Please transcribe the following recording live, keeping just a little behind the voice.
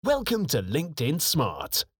Welcome to LinkedIn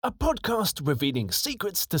Smart, a podcast revealing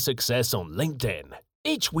secrets to success on LinkedIn.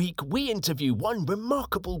 Each week, we interview one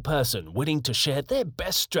remarkable person willing to share their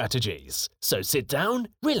best strategies. So sit down,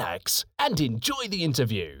 relax, and enjoy the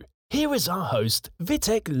interview. Here is our host,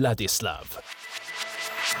 Vitek Ladislav.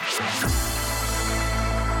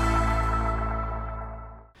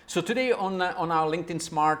 So today on our LinkedIn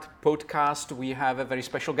Smart podcast, we have a very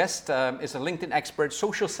special guest. Is a LinkedIn expert,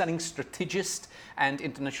 social selling strategist, and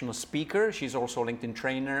international speaker. She's also a LinkedIn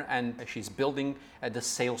trainer, and she's building the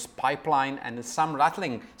sales pipeline. And it's Sam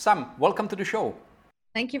Rathling. Sam, welcome to the show.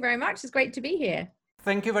 Thank you very much. It's great to be here.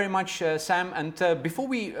 Thank you very much, Sam. And before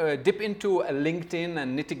we dip into LinkedIn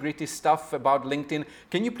and nitty-gritty stuff about LinkedIn,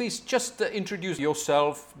 can you please just introduce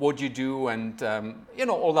yourself, what you do, and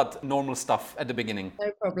all that normal stuff at the beginning? No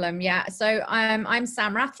problem. Yeah. So I'm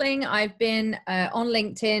Sam Rathling. I've been on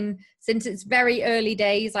LinkedIn since its very early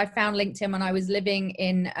days. I found LinkedIn when I was living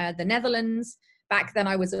in the Netherlands. Back then,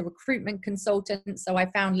 I was a recruitment consultant, so I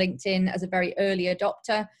found LinkedIn as a very early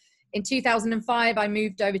adopter. In 2005, I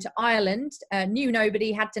moved over to Ireland, knew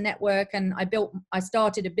nobody, had to network, and I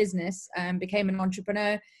started a business, became an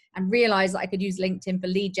entrepreneur, and realized that I could use LinkedIn for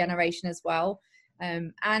lead generation as well.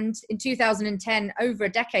 And in 2010, over a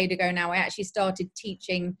decade ago now, I actually started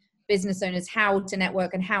teaching business owners how to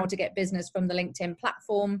network and how to get business from the LinkedIn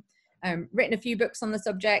platform. Written a few books on the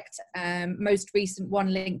subject, most recent one,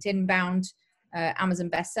 LinkedIn Bound, Amazon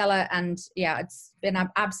bestseller. And yeah, it's been an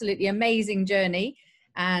absolutely amazing journey.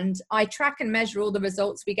 And I track and measure all the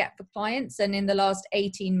results we get for clients. And in the last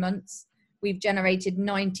 18 months, we've generated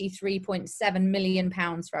 £93.7 million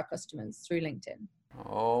for our customers through LinkedIn.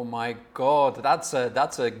 Oh my God, that's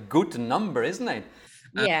a good number, isn't it?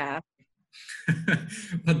 Yeah.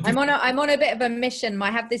 I'm on a bit of a mission.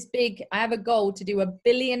 I have a goal to do £1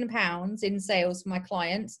 billion in sales for my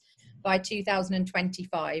clients by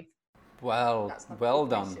 2025. Well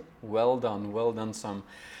done, Sam.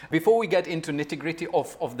 Before we get into nitty-gritty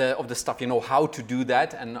of the stuff, how to do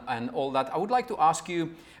that and all that, I would like to ask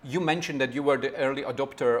you. You mentioned that you were the early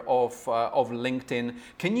adopter of LinkedIn.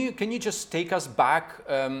 Can you just take us back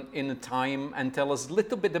in time and tell us a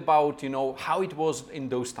little bit about how it was in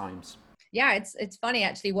those times? Yeah, it's funny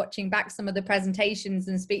actually watching back some of the presentations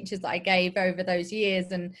and speeches that I gave over those years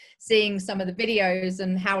and seeing some of the videos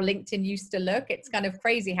and how LinkedIn used to look. It's kind of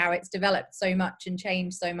crazy how it's developed so much and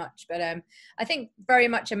changed so much. But I think very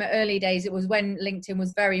much in my early days, it was when LinkedIn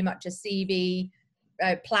was very much a CV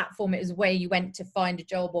platform. It was where you went to find a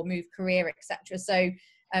job or move career, etc. So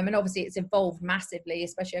and obviously it's evolved massively,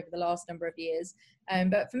 especially over the last number of years.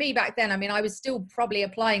 But for me back then, I was still probably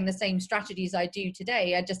applying the same strategies I do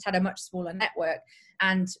today. I just had a much smaller network.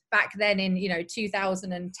 And back then in,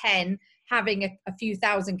 2010, having a few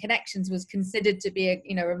thousand connections was considered to be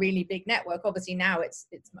a really big network. Obviously now it's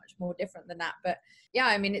much more different than that. But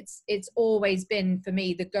yeah, it's always been for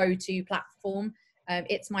me the go-to platform.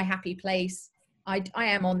 It's my happy place. I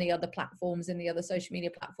am on the other platforms and the other social media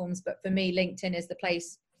platforms, but for me, LinkedIn is the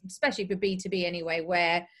place, especially for B2B anyway,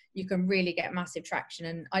 where you can really get massive traction.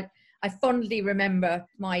 And I fondly remember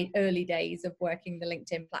my early days of working the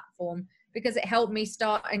LinkedIn platform because it helped me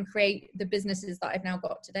start and create the businesses that I've now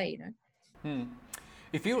got today,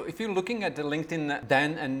 If you're looking at the LinkedIn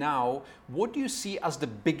then and now, what do you see as the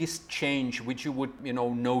biggest change which you would,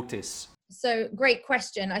 notice? So great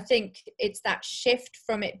question. I think it's that shift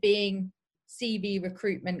from it being CV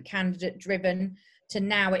recruitment candidate driven to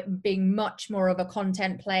now it being much more of a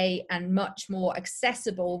content play and much more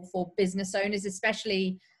accessible for business owners,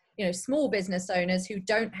 especially small business owners who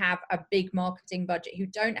don't have a big marketing budget, who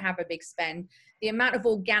don't have a big spend. The amount of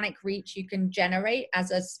organic reach you can generate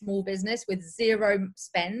as a small business with zero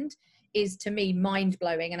spend is, to me,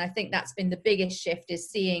 mind-blowing. And I think that's been the biggest shift, is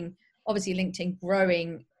seeing obviously LinkedIn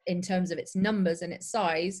growing in terms of its numbers and its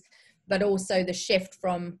size, but also the shift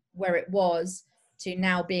from where it was to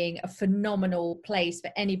now being a phenomenal place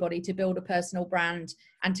for anybody to build a personal brand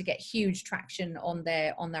and to get huge traction on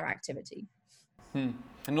their activity.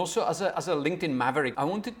 And also as a LinkedIn maverick, I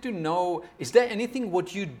wanted to know, is there anything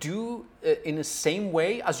what you do in the same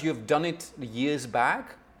way as you've done it years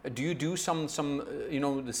back? Do you do some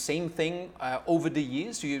the same thing over the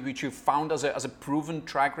years, which you found as a proven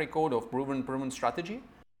track record of proven strategy?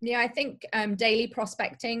 Yeah, I think daily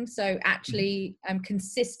prospecting. So actually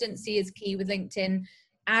consistency is key with LinkedIn.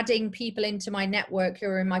 Adding people into my network who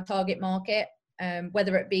are in my target market,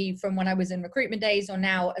 whether it be from when I was in recruitment days or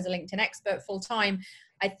now as a LinkedIn expert full time.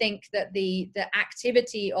 I think that the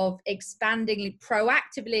activity of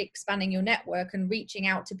proactively expanding your network and reaching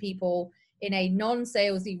out to people in a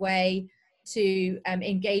non-salesy way to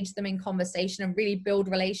engage them in conversation and really build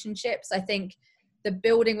relationships. I think the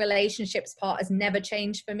building relationships part has never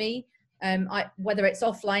changed for me. Whether it's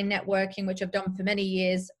offline networking, which I've done for many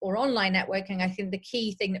years, or online networking, I think the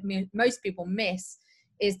key thing that most people miss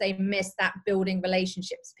is they miss that building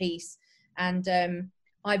relationships piece. And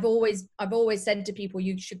I've always said to people,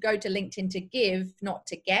 you should go to LinkedIn to give, not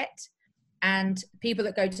to get. And people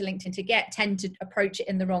that go to LinkedIn to get tend to approach it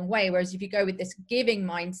in the wrong way. Whereas if you go with this giving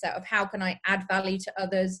mindset of how can I add value to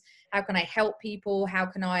others? How can I help people? How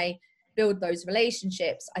can I build those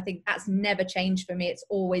relationships? I think that's never changed for me. It's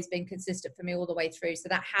always been consistent for me all the way through. So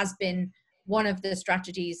that has been one of the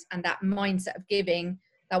strategies, and that mindset of giving,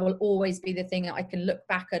 that will always be the thing that I can look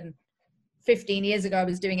back and 15 years ago I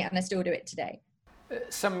was doing it and I still do it today.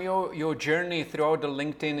 Sam, your journey throughout the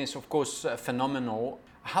LinkedIn is of course phenomenal.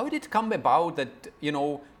 How did it come about that,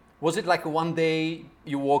 was it like one day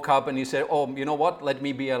you woke up and you said, oh, you know what, let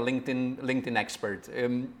me be a LinkedIn expert?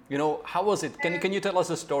 How was it? Can you tell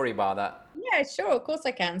us a story about that? Yeah, sure. Of course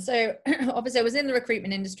I can. So obviously I was in the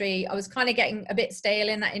recruitment industry. I was kind of getting a bit stale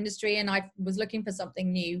in that industry and I was looking for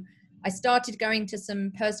something new. I started going to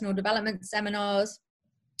some personal development seminars,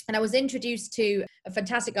 and I was introduced to a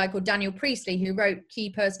fantastic guy called Daniel Priestley, who wrote Key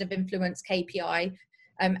Person of Influence, KPI,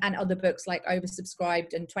 and other books like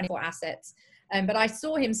Oversubscribed and 24 Assets. But I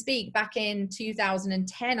saw him speak back in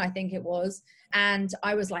 2010, I think it was. And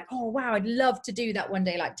I was like, oh, wow, I'd love to do that one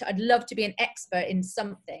day. I'd love to be an expert in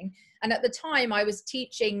something. And at the time I was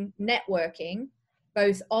teaching networking,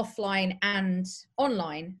 both offline and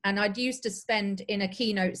online. And I'd used to spend in a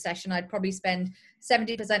keynote session, I'd probably spend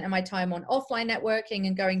 70% of my time on offline networking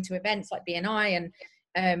and going to events like BNI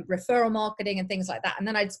and referral marketing and things like that. And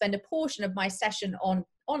then I'd spend a portion of my session on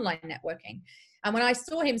online networking. And when I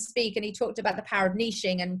saw him speak and he talked about the power of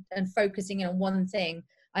niching and focusing on one thing,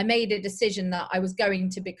 I made a decision that I was going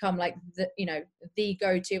to become like the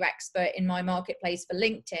go-to expert in my marketplace for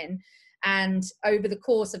LinkedIn. And over the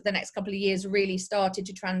course of the next couple of years, really started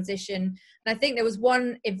to transition. And I think there was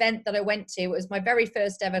one event that I went to. It was my very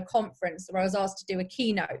first ever conference where I was asked to do a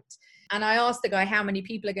keynote. And I asked the guy how many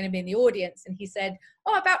people are going to be in the audience. And he said,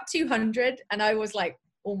 oh, about 200. And I was like,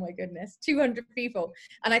 oh my goodness, 200 people.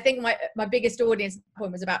 And I think my biggest audience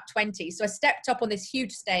point was about 20. So I stepped up on this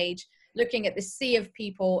huge stage, looking at this sea of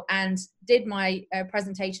people, and did my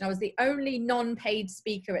presentation. I was the only non-paid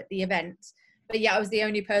speaker at the event. But yeah, I was the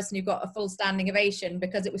only person who got a full standing ovation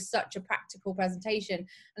because it was such a practical presentation.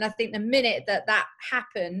 And I think the minute that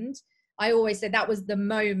happened, I always say that was the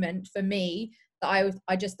moment for me that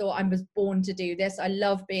I just thought I was born to do this. I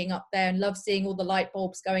love being up there and love seeing all the light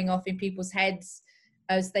bulbs going off in people's heads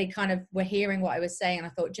as they kind of were hearing what I was saying. And I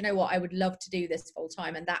thought, do you know what? I would love to do this full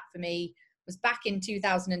time. And that for me was back in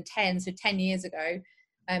 2010, so 10 years ago.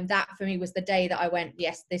 That for me was the day that I went,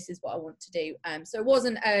 yes, this is what I want to do. So it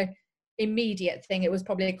wasn't a immediate thing. It was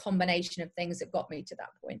probably a combination of things that got me to that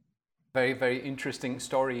point. Very, very interesting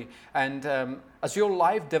story. And as your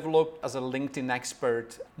life developed as a LinkedIn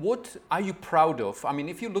expert, what are you proud of? I mean,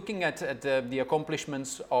 if you're looking at the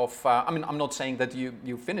accomplishments of, I'm not saying that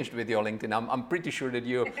you finished with your LinkedIn. I'm pretty sure that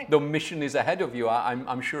the mission is ahead of you.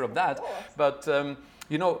 I'm sure of that. But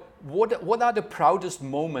what are the proudest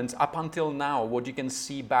moments up until now? What you can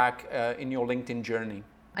see back in your LinkedIn journey?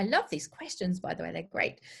 I love these questions, by the way. They're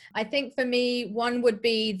great. I think for me, one would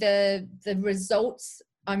be the results.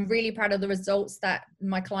 I'm really proud of the results that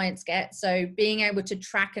my clients get. So being able to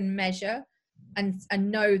track and measure and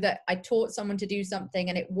know that I taught someone to do something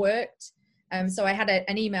and it worked. So I had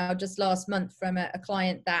an email just last month from a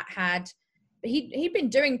client that he'd been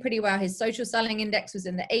doing pretty well. His social selling index was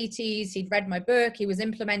in the 80s. He'd read my book. He was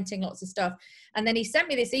implementing lots of stuff. And then he sent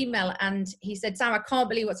me this email and he said, Sam, I can't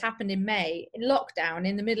believe what's happened in May, in lockdown,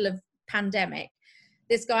 in the middle of pandemic.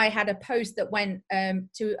 This guy had a post that went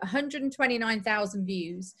to 129,000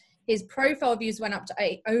 views. His profile views went up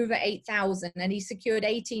to over 8,000, and he secured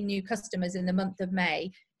 18 new customers in the month of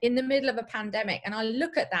May in the middle of a pandemic. And I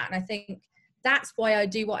look at that and I think that's why I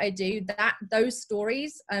do what I do. Those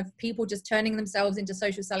stories of people just turning themselves into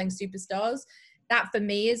social selling superstars, that for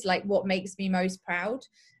me is like what makes me most proud.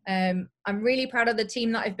 I'm really proud of the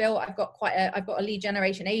team that I've built. I've got a lead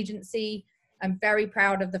generation agency. I'm very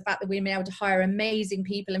proud of the fact that we've been able to hire amazing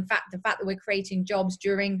people. In fact, the fact that we're creating jobs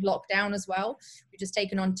during lockdown as well. We've just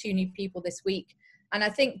taken on 2 new people this week. And I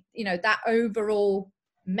think, that overall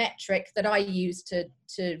metric that I use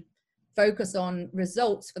to focus on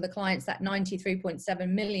results for the clients, that 93.7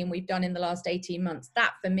 million we've done in the last 18 months,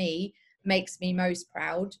 that for me makes me most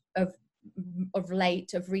proud of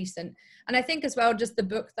recent. And I think as well, just the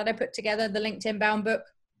book that I put together, the LinkedIn Bound book,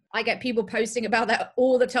 I get people posting about that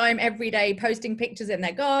all the time, every day, posting pictures in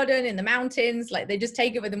their garden, in the mountains, like they just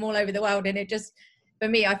take it with them all over the world. And it just for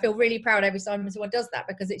me, I feel really proud every time someone does that,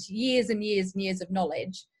 because it's years and years and years of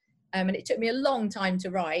knowledge. And it took me a long time to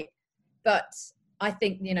write, but I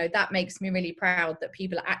think, you know, that makes me really proud that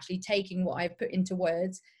people are actually taking what I've put into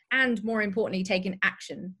words, and more importantly, taking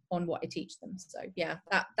action on what I teach them. So yeah,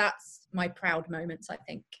 that's my proud moments, I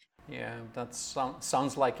think. Yeah, that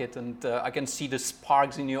sounds like it, and I can see the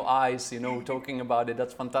sparks in your eyes, you know, talking about it.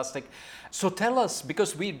 That's fantastic. So tell us,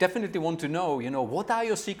 because we definitely want to know, you know, what are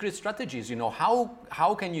your secret strategies? You know,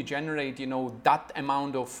 how can you generate, you know, that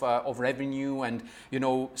amount of revenue, and, you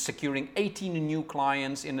know, securing 18 new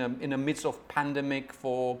clients in the midst of pandemic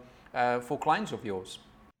for clients of yours?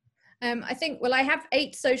 I think, well, I have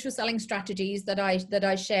 8 social selling strategies that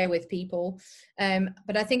I share with people.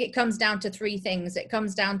 But I think it comes down to 3 things. It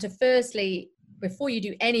comes down to, firstly, before you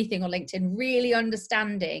do anything on LinkedIn, really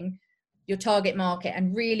understanding your target market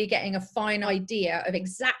and really getting a fine idea of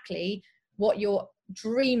exactly what your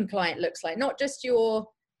dream client looks like. Not just your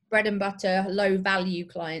bread and butter, low value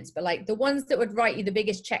clients, but like the ones that would write you the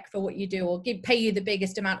biggest check for what you do, or pay you the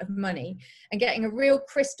biggest amount of money, and getting a real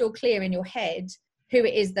crystal clear in your head who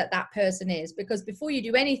it is that person is. Because before you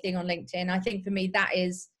do anything on LinkedIn, I think for me,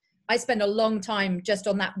 I spend a long time just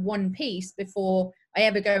on that one piece before I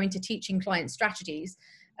ever go into teaching client strategies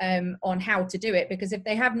on how to do it. Because if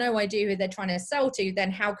they have no idea who they're trying to sell to,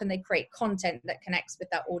 then how can they create content that connects with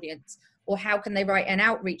that audience? Or how can they write an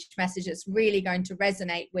outreach message that's really going to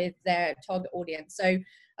resonate with their target audience? So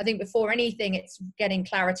I think before anything, it's getting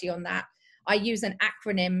clarity on that. I use an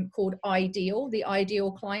acronym called IDEAL, the ideal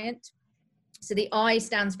client. So the I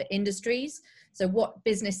stands for industries. So what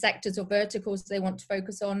business sectors or verticals they want to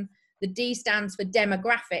focus on. The D stands for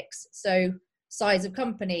demographics. So size of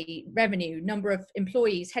company, revenue, number of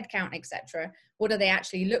employees, headcount, etc. What do they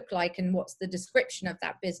actually look like, and what's the description of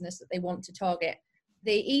that business that they want to target?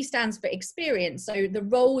 The E stands for experience. So the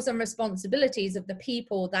roles and responsibilities of the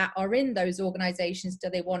people that are in those organizations.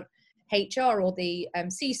 Do they want HR or the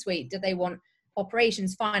C-suite? Do they want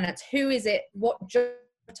operations, finance? Who is it? What job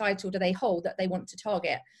title do they hold that they want to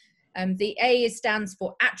target? The A stands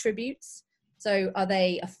for attributes. So are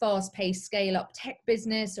they a fast-paced scale-up tech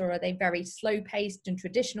business, or are they very slow-paced and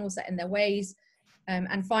traditional, set in their ways?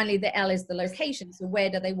 And finally, the L is the location. So where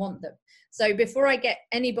do they want them? So before I get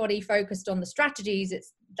anybody focused on the strategies,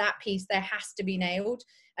 it's that piece there has to be nailed.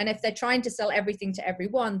 And if they're trying to sell everything to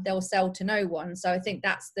everyone, they'll sell to no one. So I think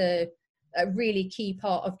that's a really key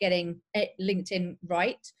part of getting LinkedIn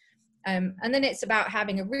right. And then it's about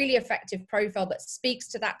having a really effective profile that speaks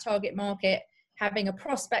to that target market, having a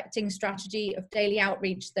prospecting strategy of daily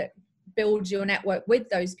outreach that builds your network with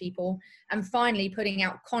those people, and finally putting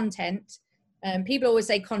out content. People always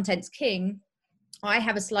say content's king. I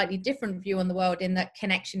have a slightly different view on the world, in that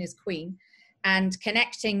connection is queen. And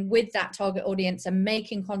connecting with that target audience and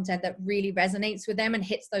making content that really resonates with them and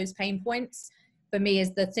hits those pain points, for me,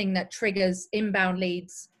 is the thing that triggers inbound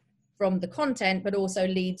leads from the content, but also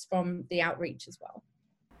leads from the outreach as well.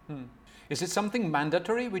 Is it something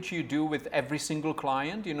mandatory which you do with every single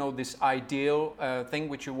client? You know, this ideal thing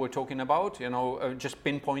which you were talking about, you know, just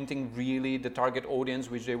pinpointing really the target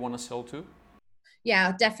audience which they want to sell to?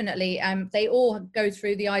 Yeah, definitely. They all go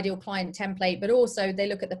through the ideal client template, but also they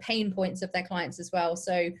look at the pain points of their clients as well.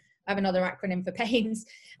 So I have another acronym for pains.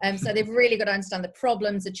 So they've really got to understand the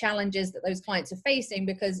problems, the challenges that those clients are facing,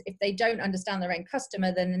 because if they don't understand their end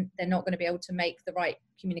customer, then they're not going to be able to make the right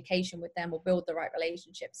communication with them or build the right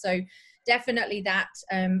relationship. So definitely that.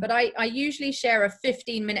 But I usually share a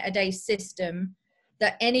 15-minute a day system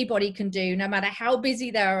that anybody can do, no matter how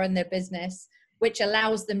busy they are in their business, which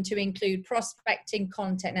allows them to include prospecting,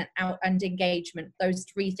 content, and engagement. Those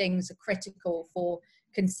 3 things are critical for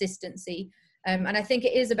consistency. And I think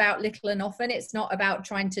it is about little and often. It's not about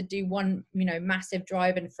trying to do one, you know, massive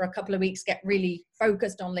drive and for a couple of weeks get really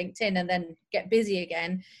focused on LinkedIn and then get busy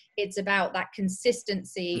again. It's about that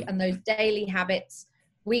consistency and those daily habits,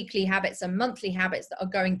 weekly habits and monthly habits that are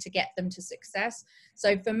going to get them to success.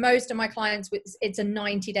 So for most of my clients, it's a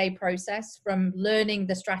 90-day process from learning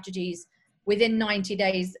the strategies within 90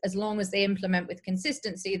 days, as long as they implement with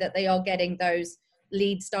consistency, that they are getting those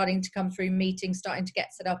leads starting to come through, meetings starting to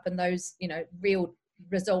get set up, and those, you know, real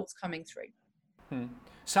results coming through.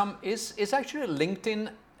 Sam, is actually LinkedIn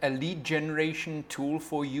a lead generation tool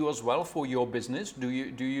for you as well, for your business? Do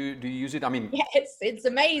you use it? I mean, yes, it's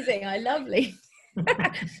amazing. I lovely.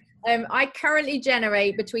 I currently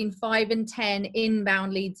generate between 5 and 10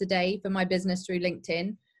 inbound leads a day for my business through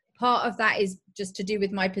LinkedIn. Part of that is just to do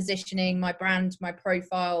with my positioning, my brand, my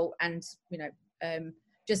profile, and, you know,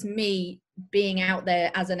 just me being out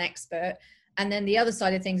there as an expert. And then the other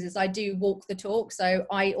side of things is I do walk the talk. So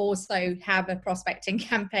I also have a prospecting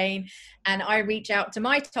campaign, and I reach out to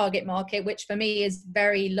my target market, which for me is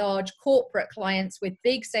very large corporate clients with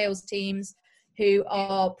big sales teams who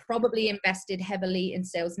are probably invested heavily in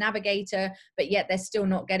Sales Navigator, but yet they're still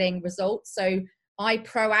not getting results. So I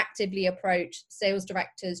proactively approach sales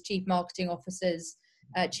directors, chief marketing officers,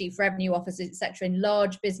 chief revenue officers, etc., in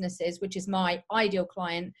large businesses, which is my ideal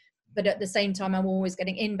client. But at the same time, I'm always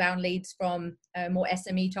getting inbound leads from more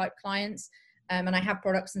SME type clients. And I have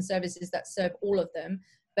products and services that serve all of them.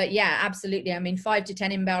 But yeah, absolutely. I mean, 5 to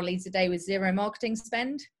 10 inbound leads a day with zero marketing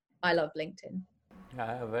spend. I love LinkedIn.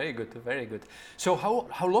 Very good, very good. So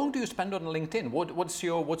how long do you spend on LinkedIn?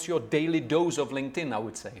 What's your daily dose of LinkedIn, I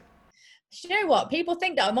would say? You know what? People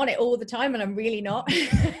think that I'm on it all the time, and I'm really not.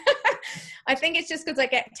 I think it's just because I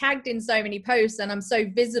get tagged in so many posts and I'm so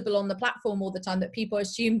visible on the platform all the time that people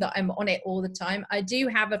assume that I'm on it all the time. I do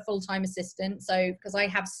have a full-time assistant, so because I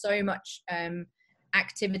have so much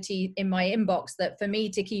activity in my inbox that for me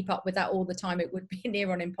to keep up with that all the time, it would be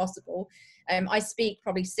near on impossible. I speak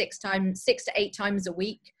probably 6 to 8 times a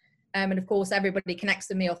week. And of course, everybody connects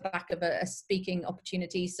with me off the back of a speaking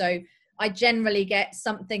opportunity. So I generally get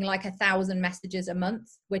something like 1,000 messages a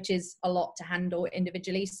month, which is a lot to handle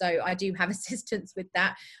individually. So I do have assistance with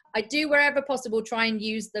that. I do, wherever possible, try and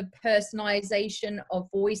use the personalization of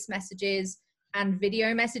voice messages and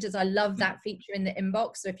video messages. I love that feature in the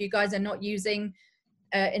inbox. So if you guys are not using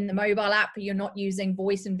in the mobile app, you're not using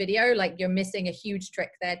voice and video, like you're missing a huge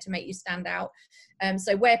trick there to make you stand out.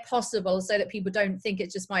 So where possible, so that people don't think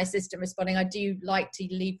it's just my assistant responding, I do like to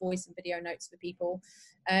leave voice and video notes for people.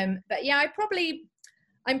 But yeah,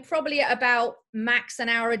 I'm probably at about max an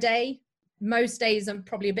hour a day. Most days I'm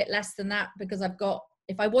probably a bit less than that, because I've got,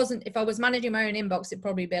 if I was managing my own inbox, it'd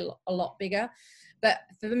probably be a lot bigger. But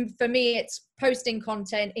for me, it's posting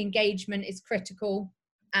content, engagement is critical,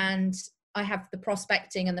 and I have the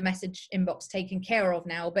prospecting and the message inbox taken care of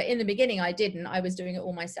now. But in the beginning, I didn't. I was doing it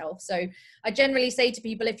all myself. So I generally say to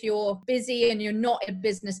people, if you're busy and you're not in a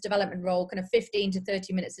business development role, kind of 15 to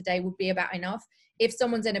 30 minutes a day would be about enough. If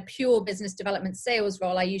someone's in a pure business development sales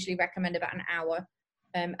role, I usually recommend about an hour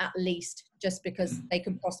at least, just because they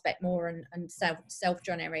can prospect more and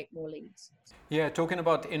self-generate more leads. Yeah, talking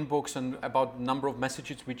about inbox and about number of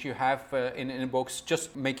messages which you have in inbox,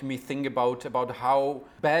 just making me think about how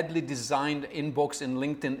badly designed inbox in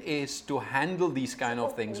LinkedIn is to handle these kind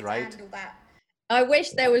of things, right? I wish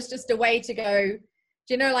there was just a way to go,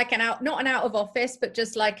 do you know, like not an out of office, but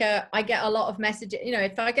just like I get a lot of messages, you know,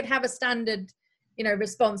 if I could have a standard, you know,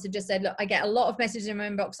 response and just said, look, I get a lot of messages in my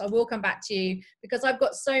inbox, I will come back to you, because I've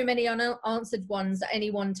got so many unanswered ones at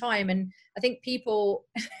any one time. And I think people,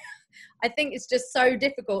 I think it's just so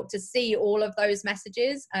difficult to see all of those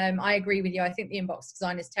messages. I agree with you. I think the inbox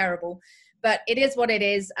design is terrible, but it is what it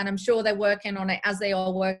is. And I'm sure they're working on it, as they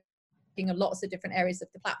are working on lots of different areas of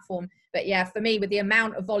the platform. But yeah, for me, with the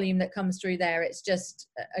amount of volume that comes through there, it's just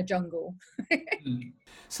a jungle.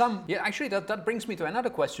 Actually, that brings me to another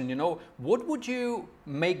question. You know, what would you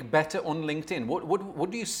make better on LinkedIn?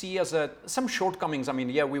 What do you see as some shortcomings? I mean,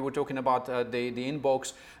 yeah, we were talking about the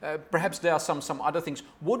inbox. Perhaps there are some other things.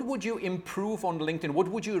 What would you improve on LinkedIn? What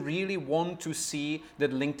would you really want to see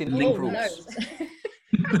that LinkedIn improves?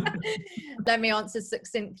 Let me answer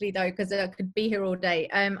succinctly though, because I could be here all day.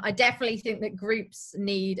 I definitely think that groups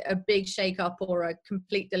need a big shake up or a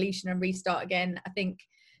complete deletion and restart again. I think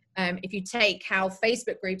if you take how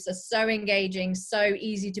Facebook groups are so engaging, so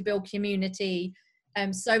easy to build community,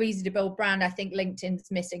 so easy to build brand, I think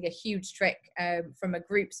LinkedIn's missing a huge trick from a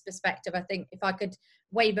group's perspective. I think if I could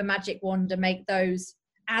wave a magic wand and make those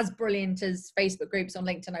as brilliant as Facebook groups on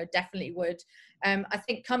LinkedIn, I definitely would. I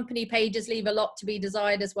think company pages leave a lot to be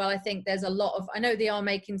desired as well. I think there's a lot of, I know they are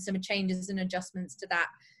making some changes and adjustments to that,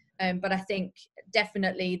 but I think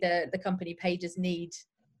definitely the company pages need,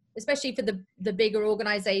 especially for the bigger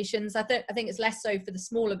organizations. I think it's less so for the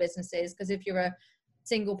smaller businesses, because if you're a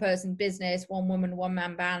single person business, one woman, one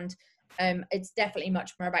man band, it's definitely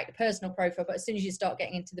much more about your personal profile. But as soon as you start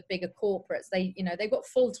getting into the bigger corporates, they've got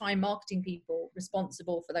full-time marketing people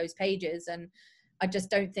responsible for those pages, and I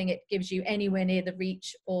just don't think it gives you anywhere near the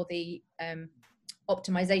reach or the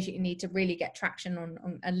optimization you need to really get traction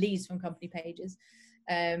on leads from company pages.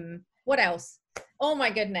 What else? Oh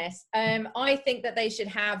my goodness. I think that they should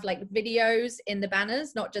have like videos in the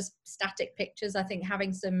banners, not just static pictures. I think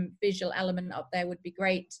having some visual element up there would be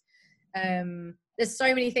great. There's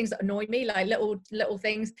so many things that annoy me, like little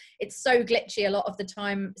things. It's so glitchy a lot of the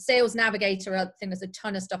time. Sales Navigator, I think there's a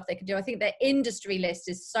ton of stuff they can do. I think their industry list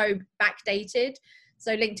is so backdated.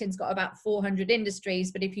 So LinkedIn's got about 400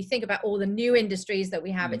 industries, but if you think about all the new industries that we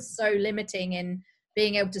have, it's so limiting in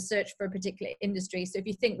being able to search for a particular industry. So if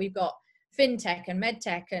you think we've got fintech and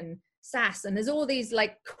medtech and SaaS, and there's all these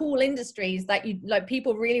like cool industries that you like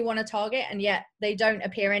people really want to target, and yet they don't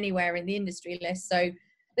appear anywhere in the industry list. So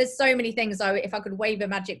there's so many things if I could wave a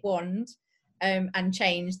magic wand and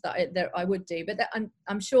change that I would do, but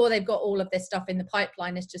I'm sure they've got all of this stuff in the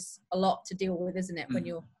pipeline. It's just a lot to deal with, isn't it, when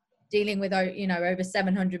you're dealing with over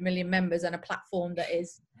 700 million members and a platform that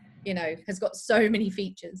is has got so many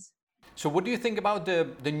features. So what do you think about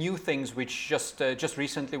the new things which just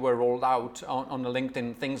recently were rolled out on the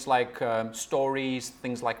LinkedIn? Things like stories,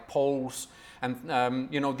 things like polls, and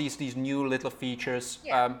these new little features.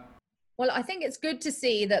 Yeah. Well, I think it's good to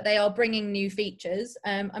see that they are bringing new features.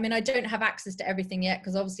 I mean, I don't have access to everything yet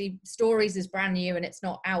because obviously Stories is brand new and it's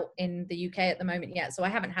not out in the UK at the moment yet. So I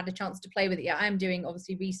haven't had a chance to play with it yet. I am doing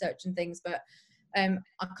obviously research and things, but I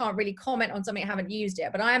can't really comment on something I haven't used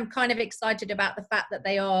yet. But I am kind of excited about the fact that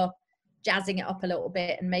they are jazzing it up a little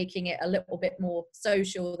bit and making it a little bit more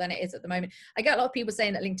social than it is at the moment. I get a lot of people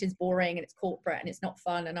saying that LinkedIn's boring and it's corporate and it's not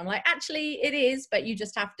fun. And I'm like, actually it is, but you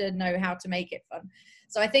just have to know how to make it fun.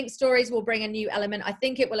 So I think Stories will bring a new element. I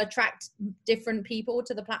think it will attract different people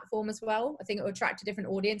to the platform as well. I think it will attract a different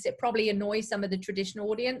audience. It probably annoys some of the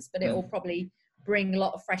traditional audience, but it will probably bring a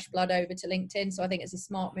lot of fresh blood over to LinkedIn. So I think it's a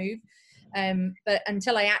smart move. But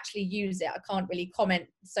until I actually use it, I can't really comment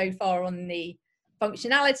so far on the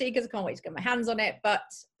functionality because I can't wait to get my hands on it. But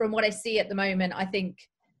from what I see at the moment, I think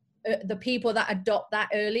the people that adopt that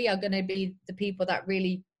early are going to be the people that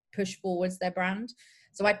really push forwards their brand.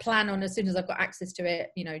 So I plan on, as soon as I've got access to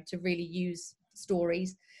it, to really use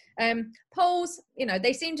Stories. Polls,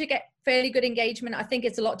 they seem to get fairly good engagement. I think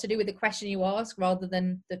it's a lot to do with the question you ask rather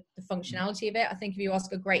than the functionality of it. I think if you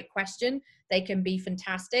ask a great question, they can be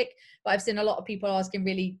fantastic. But I've seen a lot of people asking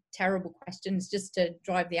really terrible questions just to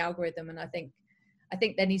drive the algorithm. And I think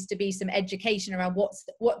there needs to be some education around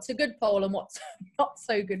what's a good poll and what's not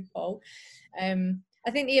so good poll.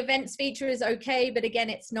 I think the events feature is okay, but again,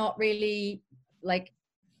 it's not really like,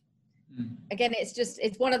 again,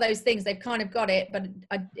 it's one of those things. They've kind of got it, but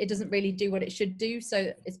it doesn't really do what it should do.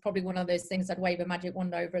 So it's probably one of those things I'd wave a magic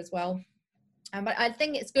wand over as well. But I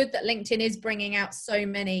think it's good that LinkedIn is bringing out so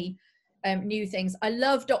many new things. I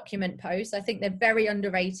love document posts. I think they're very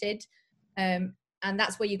underrated. And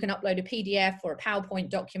that's where you can upload a PDF or a PowerPoint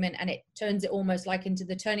document and it turns it almost like into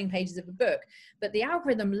the turning pages of a book. But the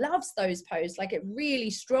algorithm loves those posts. Like it really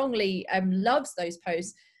strongly loves those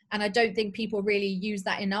posts. And I don't think people really use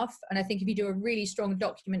that enough. And I think if you do a really strong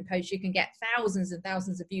document post, you can get thousands and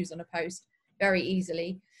thousands of views on a post very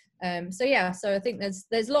easily. So I think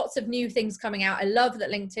there's lots of new things coming out. I love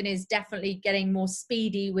that LinkedIn is definitely getting more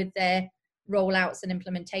speedy with their rollouts and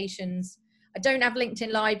implementations. I don't have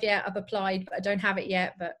LinkedIn Live yet. I've applied, but I don't have it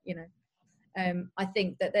yet. But I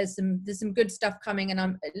think that there's some good stuff coming,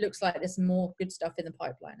 and it looks like there's some more good stuff in the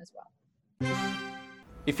pipeline as well.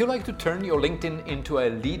 If you like to turn your LinkedIn into a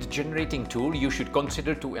lead generating tool, you should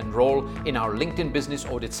consider to enroll in our LinkedIn Business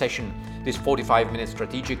Audit session. This 45-minute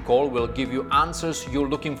strategic call will give you answers you're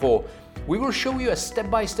looking for. We will show you a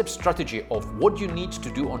step-by-step strategy of what you need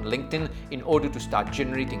to do on LinkedIn in order to start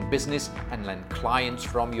generating business and land clients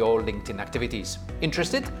from your LinkedIn activities.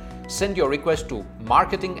 Interested? Send your request to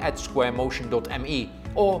marketing@squaremotion.me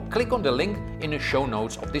or click on the link in the show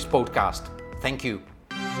notes of this podcast. Thank you.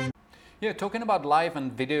 Yeah, talking about live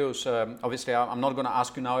and videos, obviously I'm not going to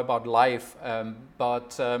ask you now about live,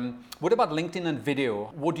 but what about LinkedIn and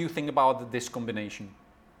video? What do you think about this combination?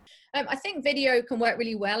 I think video can work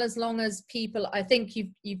really well as long as people, I think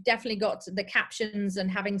you've definitely got the captions,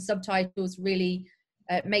 and having subtitles really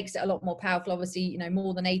makes it a lot more powerful. Obviously,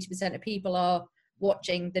 more than 80% of people are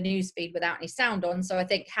watching the newsfeed without any sound on. So I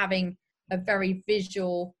think having a very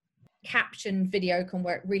visual captioned video can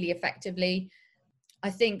work really effectively. I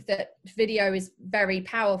think that video is very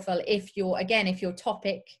powerful if your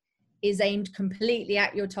topic is aimed completely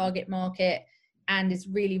at your target market and is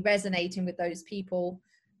really resonating with those people.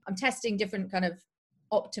 I'm testing different kind of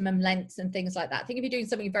optimum lengths and things like that. I think if you're doing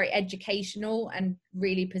something very educational and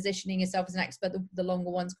really positioning yourself as an expert, the longer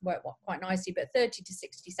ones can work quite nicely, but 30 to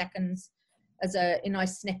 60 seconds as a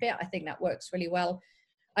nice snippet, I think that works really well.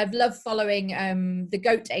 I've loved following the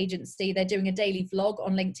GOAT agency. They're doing a daily vlog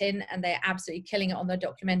on LinkedIn and they're absolutely killing it on their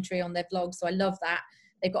documentary, on their vlog. So I love that.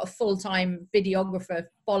 They've got a full-time videographer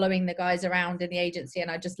following the guys around in the agency, and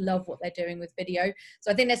I just love what they're doing with video. So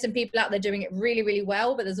I think there's some people out there doing it really, really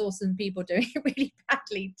well, but there's also some people doing it really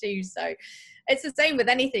badly too. So it's the same with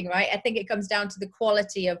anything, right? I think it comes down to the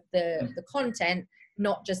quality of the content,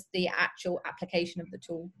 not just the actual application of the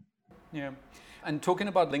tool. Yeah. And talking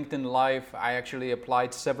about LinkedIn Live, I actually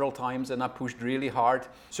applied several times and I pushed really hard.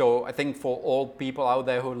 So I think for all people out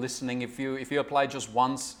there who are listening, if you apply just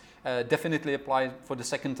once, definitely apply for the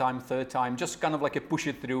second time, third time, just kind of like a push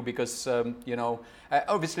it through, because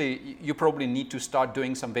obviously you probably need to start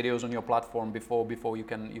doing some videos on your platform before you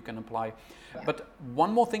can apply. Yeah. But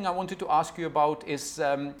one more thing I wanted to ask you about is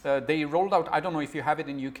they rolled out, I don't know if you have it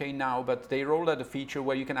in UK now, but they rolled out a feature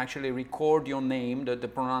where you can actually record your name, the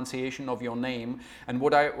pronunciation of your name. And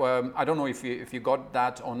what I don't know if you got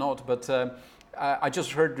that or not, but I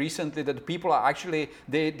just heard recently that people are actually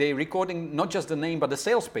they recording not just the name but the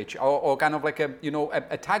sales pitch, or kind of like a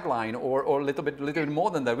tagline, or a little bit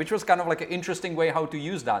more than that, which was kind of like an interesting way how to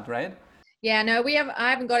use that, right? Yeah, no, I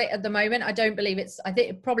haven't got it at the moment. I don't believe I think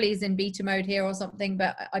it probably is in beta mode here or something,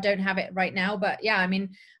 but I don't have it right now. But yeah, I mean,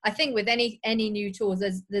 I think with any new tools,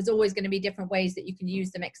 there's always going to be different ways that you can use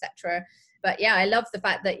them, etc. But yeah, I love the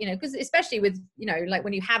fact that, because especially with, like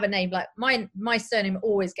when you have a name, like my surname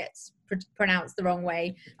always gets pronounced the wrong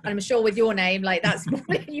way. And I'm sure with your name, like that's,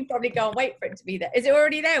 you probably can't wait for it to be there. Is it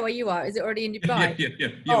already there where you are? Is it already in Dubai? Yeah,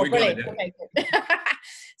 oh, brilliant. Okay, good.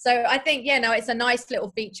 So I think, it's a nice little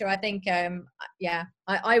feature. I think,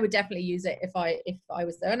 I would definitely use it if I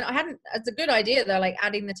was there. And it's a good idea though, like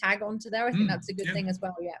adding the tag onto there. I think that's a good thing as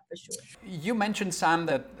well. Yeah, for sure. You mentioned, Sam,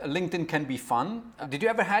 that LinkedIn can be fun. Did you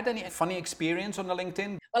ever had any funny experience on the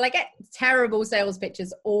LinkedIn? Well, I get terrible sales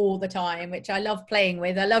pitches all the time, which I love playing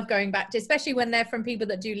with. I love going back to, especially when they're from people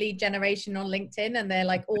that do lead generation on LinkedIn and they're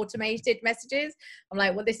like automated messages. I'm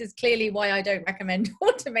like, well, this is clearly why I don't recommend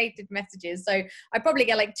automated messages. So I probably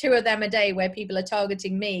get like 2 of them a day where people are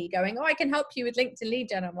targeting me going, oh, I can help you with LinkedIn lead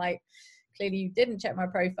gen. I'm like, clearly you didn't check my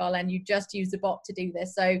profile and you just use the bot to do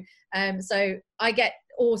this. So I get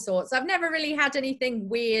all sorts. I've never really had anything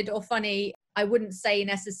weird or funny. I wouldn't say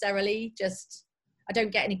necessarily, just I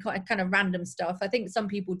don't get any kind of random stuff. I think some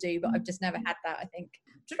people do, but I've just never had that, I think.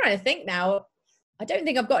 I'm just trying to think now. I don't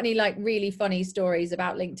think I've got any like really funny stories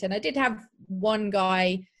about LinkedIn. I did have one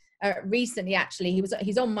guy recently, actually.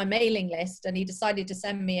 He's on my mailing list and he decided to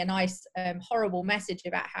send me a nice horrible message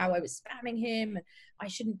about how I was spamming him and I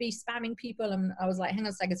shouldn't be spamming people. And I was like, hang on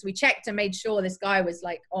a second. So we checked and made sure this guy was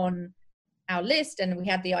like on our list and we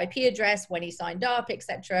had the IP address when he signed up,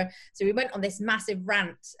 etc. So we went on this massive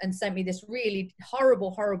rant and sent me this really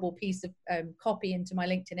horrible piece of copy into my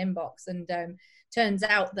LinkedIn inbox. And turns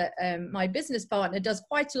out that my business partner does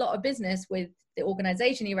quite a lot of business with the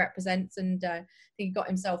organization he represents, and I think he got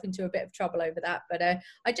himself into a bit of trouble over that. But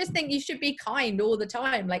I just think you should be kind all the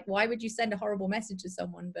time. Like, why would you send a horrible message to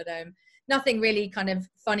someone? But nothing really kind of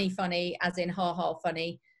funny as in ha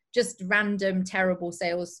funny. Just random, terrible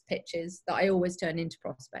sales pitches that I always turn into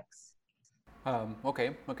prospects.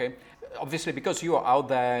 Okay. Obviously, because you are out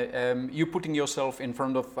there, you're putting yourself in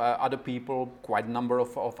front of other people, quite a number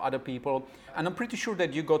of other people. And I'm pretty sure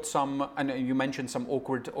that you got some, and you mentioned some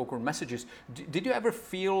awkward messages. Did you ever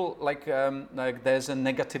feel like there's a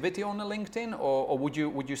negativity on a LinkedIn? Or would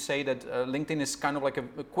you say that LinkedIn is kind of like a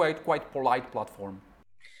quite polite platform?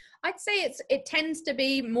 I'd say it tends to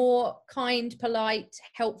be more kind, polite,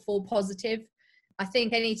 helpful, positive. I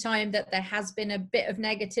think any time that there has been a bit of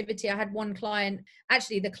negativity, I had one client,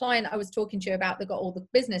 actually the client I was talking to you about that got all the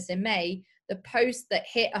business in May, the post that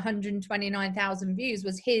hit 129,000 views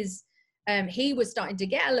was his. He was starting to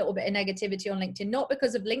get a little bit of negativity on LinkedIn, not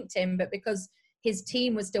because of LinkedIn, but because his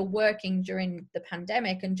team was still working during the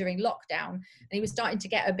pandemic and during lockdown. And he was starting to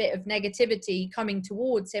get a bit of negativity coming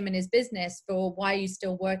towards him and his business for why are you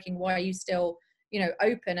still working? Why are you still,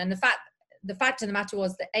 open? And the fact of the matter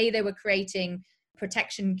was that they were creating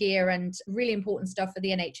protection gear and really important stuff for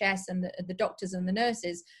the NHS and the doctors and the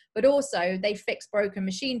nurses, but also they fix broken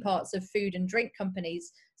machine parts of food and drink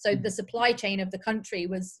companies. So the supply chain of the country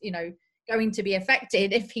was, going to be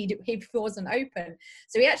affected if he wasn't open.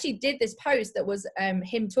 So he actually did this post that was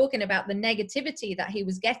him talking about the negativity that he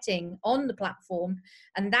was getting on the platform,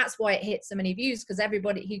 and that's why it hit so many views, because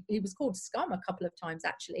everybody, he was called scum a couple of times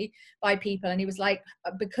actually by people, and he was like,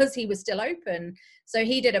 because he was still open. So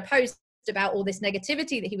he did a post about all this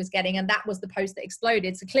negativity that he was getting, and that was the post that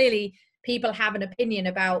exploded. So clearly people have an opinion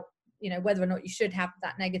about whether or not you should have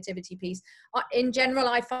that negativity piece. In general,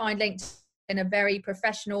 I find LinkedIn a very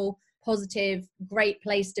professional, positive, great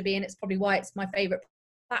place to be, and it's probably why it's my favorite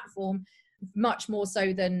platform, much more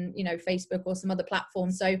so than Facebook or some other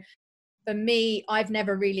platforms. So for me, I've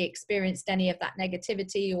never really experienced any of that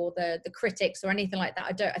negativity or the critics or anything like that.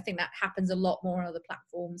 I think that happens a lot more on other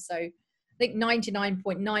platforms. So I think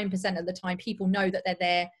 99.9% of the time people know that they're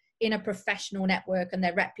there in a professional network and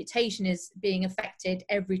their reputation is being affected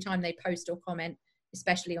every time they post or comment,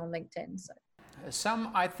 especially on LinkedIn. So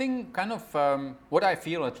Some, I think, kind of what I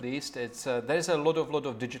feel at least, it's there's a lot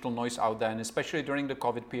of digital noise out there, and especially during the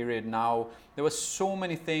COVID period. Now there were so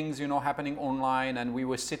many things, happening online, and we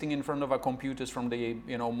were sitting in front of our computers from the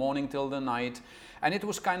morning till the night, and it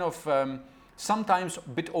was kind of sometimes a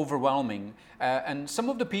bit overwhelming. And some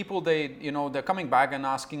of the people, they're coming back and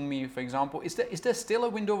asking me, for example, is there still a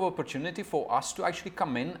window of opportunity for us to actually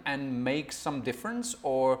come in and make some difference,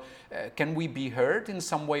 or can we be heard in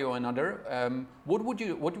some way or another? What would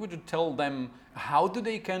you tell them? How do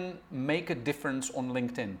they can make a difference on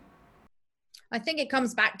LinkedIn? I think it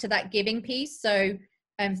comes back to that giving piece. So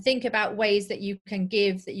think about ways that you can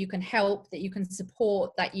give, that you can help, that you can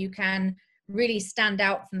support, that you can really stand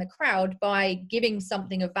out from the crowd by giving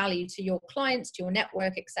something of value to your clients, to your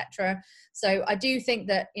network, etc. So I do think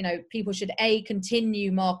that people should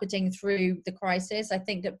continue marketing through the crisis. I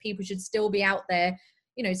think that people should still be out there,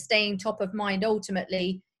 staying top of mind.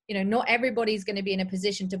 Ultimately, not everybody's going to be in a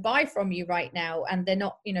position to buy from you right now, and they're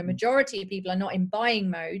not, majority of people are not in buying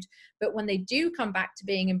mode. But when they do come back to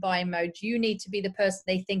being in buying mode, you need to be the person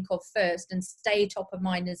they think of first, and stay top of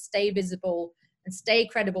mind and stay visible and stay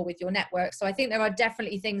credible with your network. So I think there are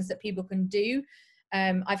definitely things that people can do.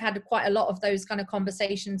 I've had quite a lot of those kind of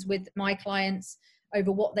conversations with my clients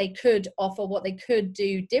over what they could offer, what they could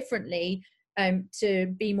do differently to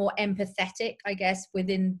be more empathetic, I guess,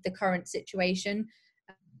 within the current situation.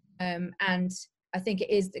 And I think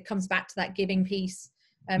it comes back to that giving piece.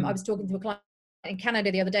 I was talking to a client in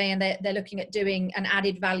Canada the other day, and they're looking at doing an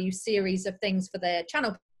added value series of things for their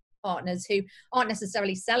channel partners who aren't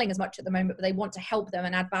necessarily selling as much at the moment, but they want to help them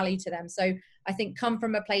and add value to them. So I think come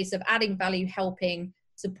from a place of adding value, helping,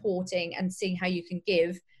 supporting, and seeing how you can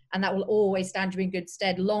give, and that will always stand you in good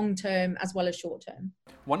stead long term as well as short term.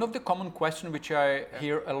 One of the common questions which I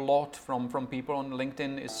hear a lot from people on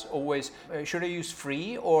LinkedIn is always, should I use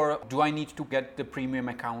free, or do I need to get the premium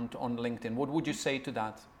account on LinkedIn? What would you say to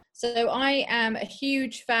that? So I am a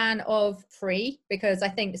huge fan of free, because I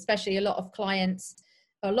think especially a lot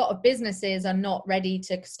of businesses are not ready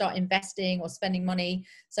to start investing or spending money.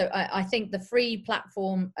 So I think the free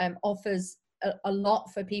platform offers a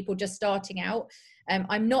lot for people just starting out.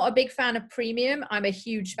 I'm not a big fan of premium. I'm a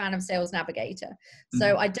huge fan of Sales Navigator.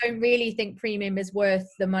 So I don't really think premium is worth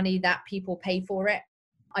the money that people pay for it.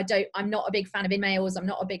 I'm not a big fan of InMails. I'm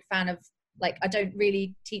not a big fan of, I don't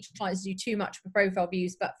really teach clients to do too much for profile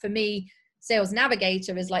views. But for me, Sales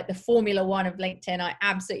Navigator is like the Formula One of LinkedIn. I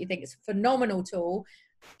absolutely think it's a phenomenal tool.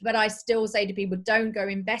 But I still say to people, don't go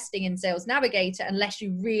investing in Sales Navigator unless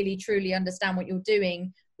you really, truly understand what you're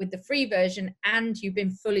doing with the free version and you've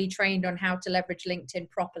been fully trained on how to leverage LinkedIn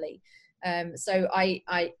properly. So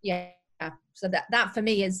so that for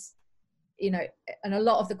me is, and a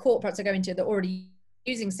lot of the corporates I go into, they're already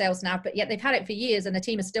using Sales Nav, but yet they've had it for years and the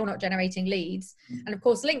team is still not generating leads. And of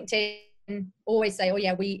course, LinkedIn always say, oh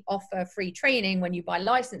yeah, we offer free training when you buy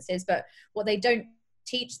licenses, but what they don't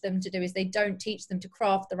teach them to do is they don't teach them to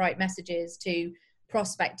craft the right messages, to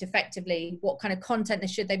prospect effectively, what kind of content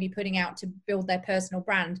should they be putting out to build their personal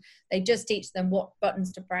brand. They just teach them what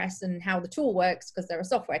buttons to press and how the tool works because they're a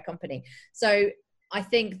software company. So I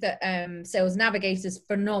think that Sales Navigator is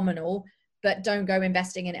phenomenal, but don't go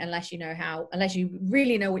investing in it unless you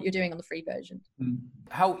really know what you're doing on the free version.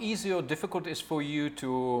 How easy or difficult is for you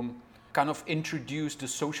to kind of introduce the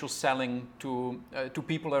social selling to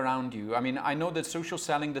people around you? I mean, I know that social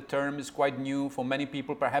selling, the term is quite new for many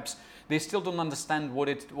people. Perhaps they still don't understand what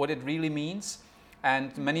it really means,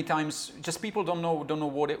 and many times just people don't know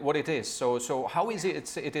what it is. So how easy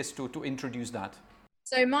it is to introduce that?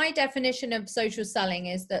 So my definition of social selling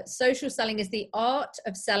is that social selling is the art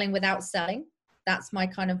of selling without selling. That's my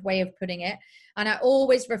kind of way of putting it. And I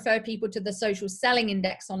always refer people to the social selling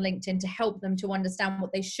index on LinkedIn to help them to understand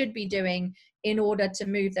what they should be doing in order to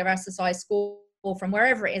move their SSI score from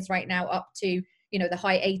wherever it is right now up to, the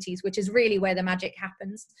high 80s, which is really where the magic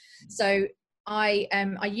happens. So I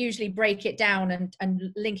usually break it down and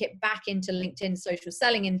link it back into LinkedIn social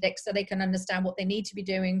selling index so they can understand what they need to be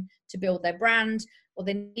doing to build their brand, what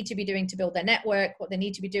they need to be doing to build their network, what they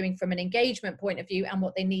need to be doing from an engagement point of view, and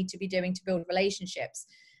what they need to be doing to build relationships.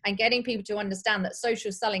 And getting people to understand that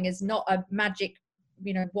social selling is not a magic,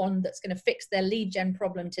 one that's going to fix their lead gen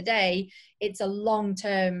problem today. It's a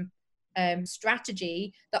long-term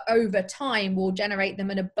strategy that over time will generate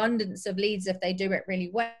them an abundance of leads if they do it really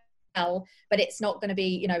well. But it's not going to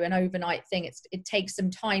be, an overnight thing. It takes some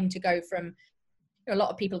time to go from, a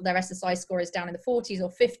lot of people, their SSI score is down in the 40s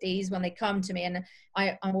or 50s when they come to me. And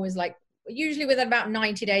I'm always like, usually within about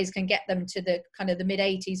 90 days can get them to the kind of the mid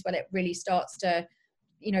 80s when it really starts to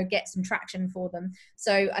get some traction for them.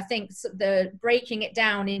 So I think the breaking it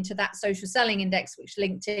down into that social selling index, which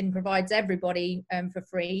LinkedIn provides everybody for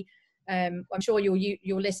free. I'm sure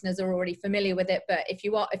your listeners are already familiar with it, but if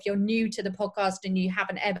you're new to the podcast and you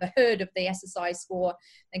haven't ever heard of the SSI score,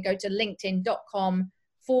 then go to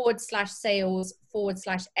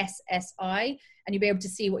linkedin.com/sales/SSI, and you'll be able to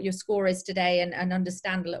see what your score is today and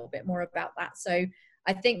understand a little bit more about that. So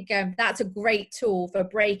I think that's a great tool for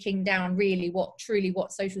breaking down really what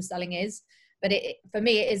social selling is. But for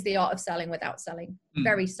me, it is the art of selling without selling.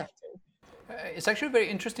 Very subtle. It's actually very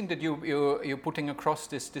interesting that you're putting across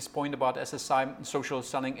this point about SSI, social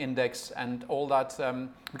selling index, and all that.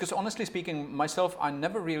 Because honestly speaking, myself, I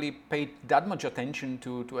never really paid that much attention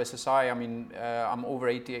to SSI. I mean, I'm over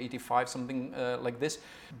 80, 85, something like this.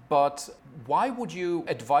 But why would you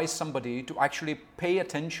advise somebody to actually pay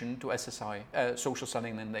attention to SSI, social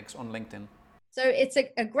selling index on LinkedIn? So it's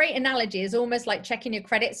a great analogy. It's almost like checking your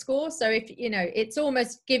credit score. So if, it's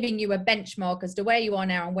almost giving you a benchmark as to where you are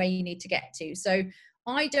now and where you need to get to. So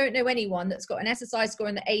I don't know anyone that's got an SSI score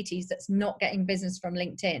in the 80s that's not getting business from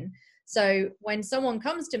LinkedIn. So when someone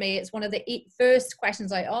comes to me, it's one of the first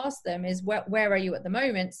questions I ask them is, where are you at the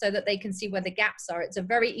moment? So that they can see where the gaps are. It's a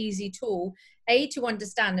very easy tool, A, to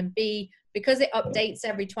understand, and B, because it updates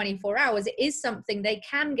every 24 hours, it is something they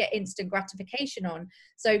can get instant gratification on.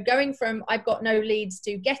 So going from I've got no leads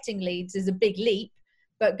to getting leads is a big leap,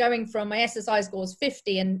 but going from my SSI score is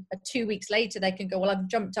 50 and 2 weeks later they can go, well, I've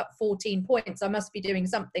jumped up 14 points. I must be doing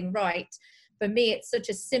something right. For me, it's such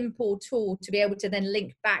a simple tool to be able to then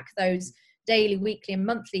link back those daily, weekly, and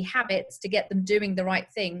monthly habits to get them doing the right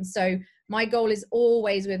thing. So my goal is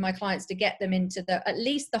always with my clients to get them into at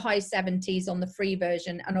least the high 70s on the free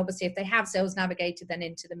version. And obviously if they have Sales Navigator, then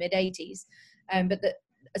into the mid 80s. But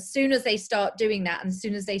as soon as they start doing that, and as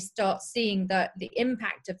soon as they start seeing the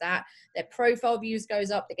impact of that, their profile views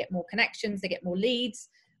goes up, they get more connections, they get more leads,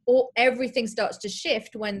 or everything starts to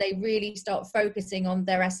shift when they really start focusing on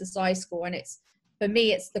their SSI score. And for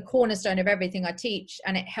me, it's the cornerstone of everything I teach,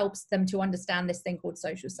 and it helps them to understand this thing called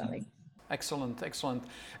social selling. Excellent, excellent.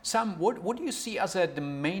 Sam, what do you see as the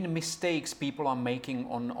main mistakes people are making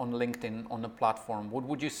on LinkedIn, on the platform? What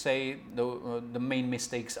would you say the main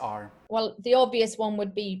mistakes are? Well, the obvious one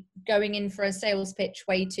would be going in for a sales pitch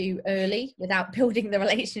way too early without building the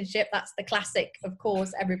relationship. That's the classic, of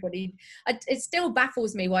course, everybody. It still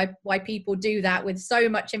baffles me why people do that with so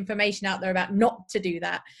much information out there about not to do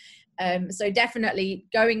that. So definitely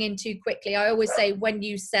going in too quickly. I always say when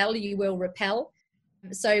you sell, you will repel.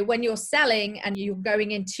 So when you're selling and you're going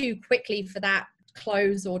in too quickly for that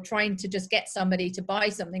close or trying to just get somebody to buy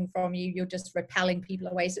something from you, you're just repelling people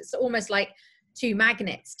away. So it's almost like two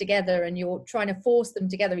magnets together and you're trying to force them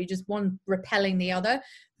together. You just one repelling the other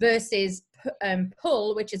versus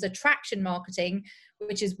pull, which is attraction marketing,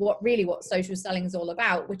 which is what social selling is all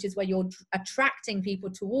about, which is where you're attracting people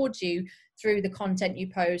towards you through the content you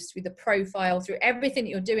post, through the profile, through everything that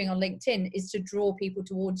you're doing on LinkedIn is to draw people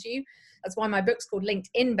towards you. That's why my book's called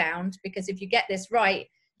Linked Inbound, because if you get this right,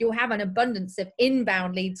 you'll have an abundance of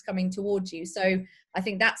inbound leads coming towards you. So I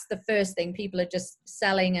think that's the first thing. People are just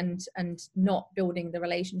selling and not building the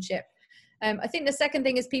relationship. I think the second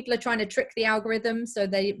thing is people are trying to trick the algorithm. So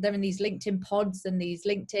they're in these LinkedIn pods and these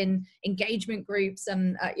LinkedIn engagement groups.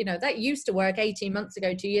 And, that used to work 18 months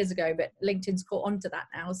ago, 2 years ago, but LinkedIn's caught on to that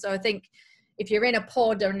now. So I think if you're in a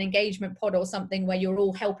pod or an engagement pod or something where you're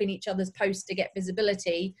all helping each other's posts to get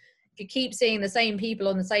visibility, if you keep seeing the same people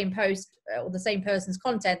on the same post or the same person's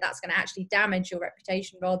content, that's going to actually damage your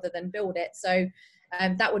reputation rather than build it. So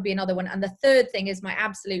that would be another one. And the third thing is my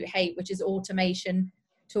absolute hate, which is automation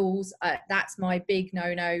tools. That's my big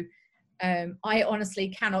no-no. I honestly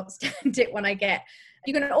cannot stand it when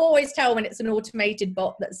you can always tell when it's an automated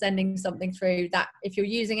bot that's sending something through. That if you're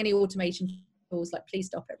using any automation tools, please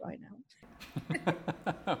stop it right now.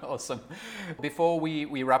 Awesome. Before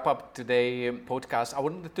we wrap up today's podcast, I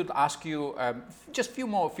wanted to ask you just a few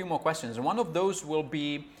more questions. And one of those will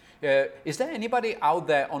be, is there anybody out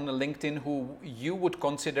there on LinkedIn who you would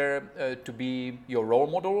consider to be your role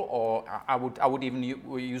model, or I would even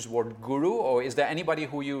use the word guru, or is there anybody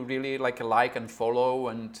who you really like and follow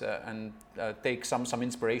and take some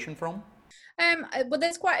inspiration from? Well,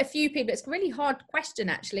 there's quite a few people. It's a really hard question,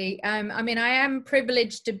 actually. I am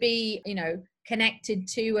privileged to be, connected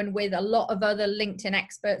to and with a lot of other LinkedIn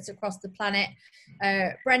experts across the planet.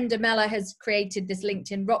 Brenda Meller has created this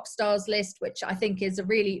LinkedIn Rockstars list, which I think is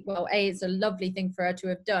it's a lovely thing for her to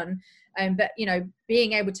have done. But,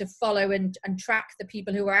 being able to follow and track the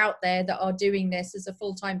people who are out there that are doing this is a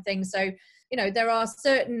full-time thing. So, there are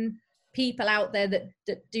certain people out there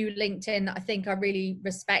that do LinkedIn that I think I really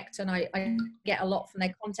respect, and I get a lot from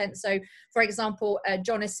their content. So for example,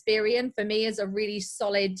 John Espirian for me is a really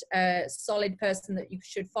solid person that you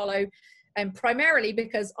should follow. And primarily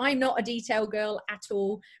because I'm not a detail girl at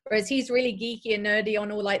all, whereas he's really geeky and nerdy on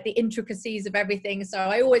all like the intricacies of everything. So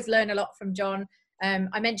I always learn a lot from John.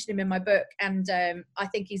 I mentioned him in my book, and I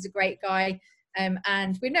think he's a great guy.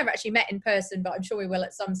 And we've never actually met in person, but I'm sure we will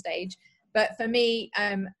at some stage. But for me,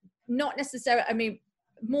 not necessarily, I mean,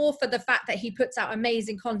 more for the fact that he puts out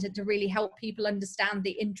amazing content to really help people understand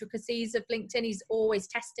the intricacies of LinkedIn. He's always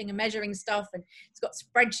testing and measuring stuff, and he's got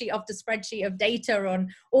spreadsheet after spreadsheet of data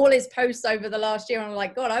on all his posts over the last year. And I'm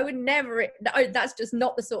like, God, I would never, that's just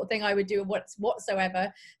not the sort of thing I would do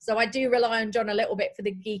whatsoever. So I do rely on John a little bit for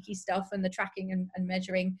the geeky stuff and the tracking and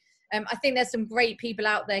measuring. I think there's some great people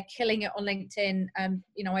out there killing it on LinkedIn.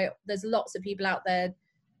 There's lots of people out there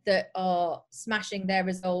that are smashing their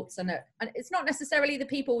results, and it's not necessarily the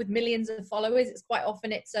people with millions of followers. It's quite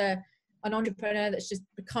often an entrepreneur that's just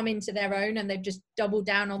come into their own, and they've just doubled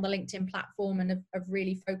down on the LinkedIn platform and have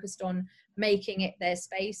really focused on making it their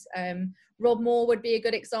space. Rob Moore would be a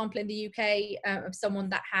good example in the UK of someone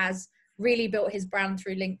that has really built his brand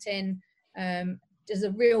through LinkedIn. There's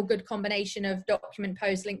a real good combination of document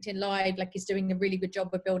post, LinkedIn Live, like he's doing a really good job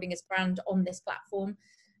of building his brand on this platform.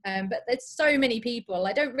 But there's so many people.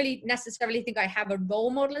 I don't really necessarily think I have a role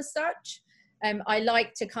model as such. I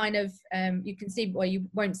like to kind of, you can see, well, you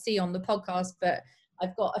won't see on the podcast, but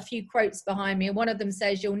I've got a few quotes behind me. And one of them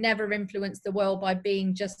says, "You'll never influence the world by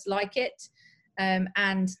being just like it."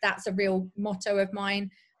 And that's a real motto of mine.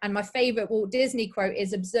 And my favorite Walt Disney quote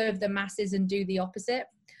is, "Observe the masses and do the opposite."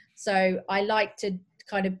 So I like to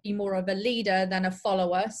kind of be more of a leader than a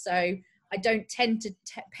follower. So I don't tend to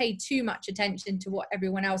pay too much attention to what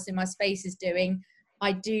everyone else in my space is doing.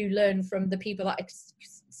 I do learn from the people that I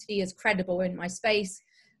see as credible in my space,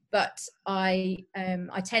 but I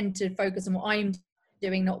tend to focus on what I'm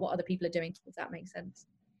doing, not what other people are doing, if that makes sense.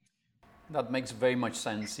 That makes very much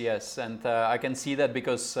sense, yes. And I can see that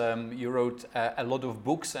because you wrote a lot of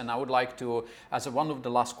books, and I would like to, as one of the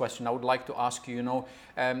last questions, I would like to ask you,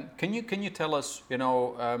 can you tell us,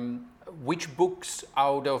 which books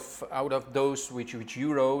out of those which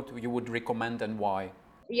you wrote you would recommend and why?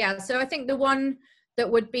 Yeah, so I think the one that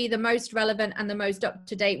would be the most relevant and the most up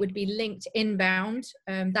to date would be LinkedIn Bound.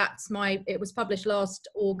 It was published last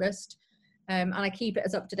August, and I keep it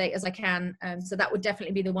as up to date as I can. So that would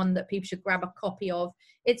definitely be the one that people should grab a copy of.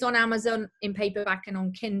 It's on Amazon in paperback and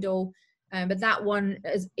on Kindle. But that one,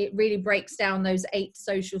 it really breaks down those 8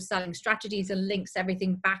 social selling strategies and links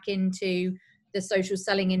everything back into the social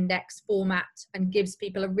selling index format, and gives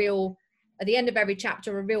people at the end of every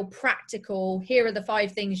chapter, a real practical, here are the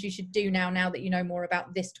 5 things you should do now that you know more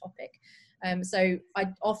about this topic. So I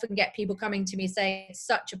often get people coming to me saying it's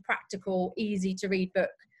such a practical, easy to read book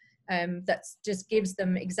that just gives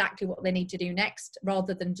them exactly what they need to do next,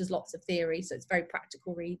 rather than just lots of theory. So it's a very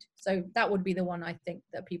practical read. So that would be the one I think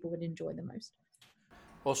that people would enjoy the most.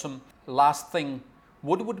 Awesome. Last thing,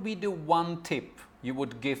 what would be the one tip you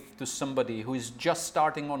would give to somebody who is just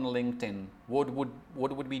starting on LinkedIn? What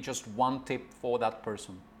would be just one tip for that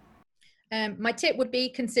person? My tip would be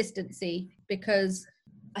consistency, because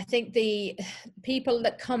I think the people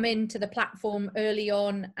that come into the platform early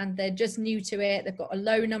on and they're just new to it, they've got a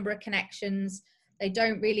low number of connections, they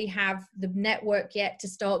don't really have the network yet to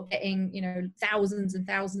start getting, thousands and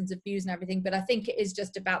thousands of views and everything. But I think it is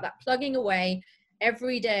just about that plugging away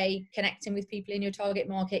every day, connecting with people in your target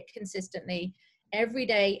market consistently, every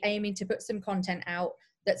day aiming to put some content out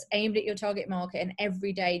that's aimed at your target market, and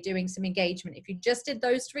every day doing some engagement. If you just did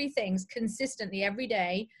those 3 things consistently every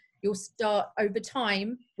day, you'll start over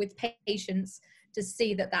time with patience to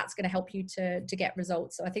see that that's going to help you to get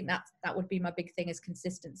results. So I think that would be my big thing, is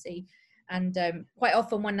consistency. And quite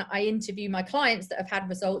often when I interview my clients that have had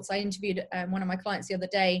results, I interviewed one of my clients the other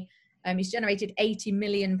day. He's generated £80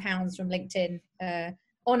 million from LinkedIn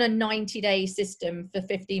on a 90-day system for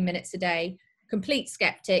 15 minutes a day. Complete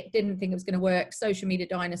skeptic, didn't think it was going to work, social media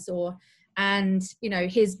dinosaur. And,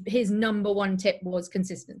 his number one tip was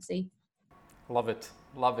consistency. Love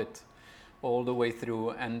it all the way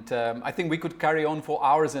through. And I think we could carry on for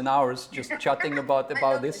hours and hours just chatting about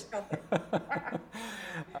this.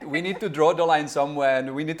 We need to draw the line somewhere,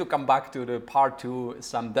 and we need to come back to the part 2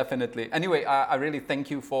 some definitely. Anyway, I really thank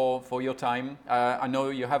you for your time. I know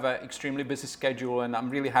you have an extremely busy schedule, and I'm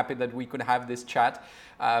really happy that we could have this chat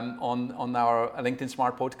on our LinkedIn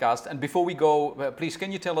Smart podcast. And before we go, please,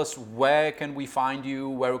 can you tell us where can we find you?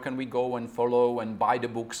 Where can we go and follow and buy the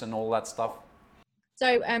books and all that stuff?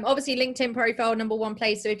 So obviously LinkedIn profile, number one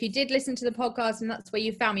place. So if you did listen to the podcast and that's where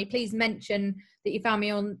you found me, please mention that you found me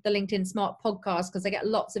on the LinkedIn Smart podcast, because I get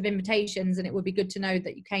lots of invitations and it would be good to know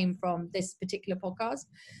that you came from this particular podcast.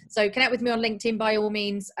 So connect with me on LinkedIn by all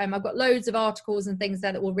means. I've got loads of articles and things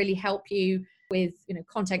there that will really help you with,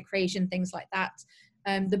 content creation, things like that.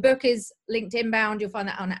 The book is LinkedIn Bound. You'll find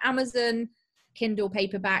that on Amazon, Kindle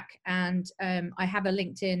paperback, and I have a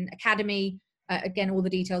LinkedIn Academy. Again, all the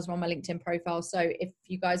details are on my LinkedIn profile. So if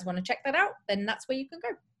you guys want to check that out, then that's where you can go.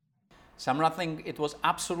 Samra, I think it was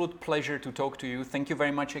absolute pleasure to talk to you. Thank you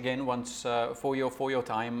very much again once for your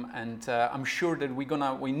time, and I'm sure that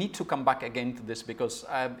we need to come back again to this, because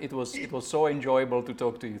it was so enjoyable to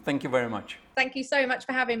talk to you. Thank you very much. Thank you so much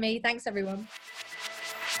for having me. Thanks, everyone.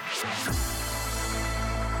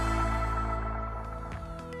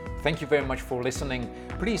 Thank you very much for listening.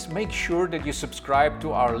 Please make sure that you subscribe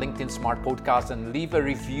to our LinkedIn Smart podcast and leave a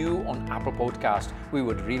review on Apple Podcast. We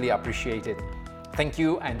would really appreciate it. Thank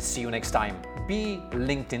you and see you next time. Be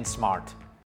LinkedIn Smart.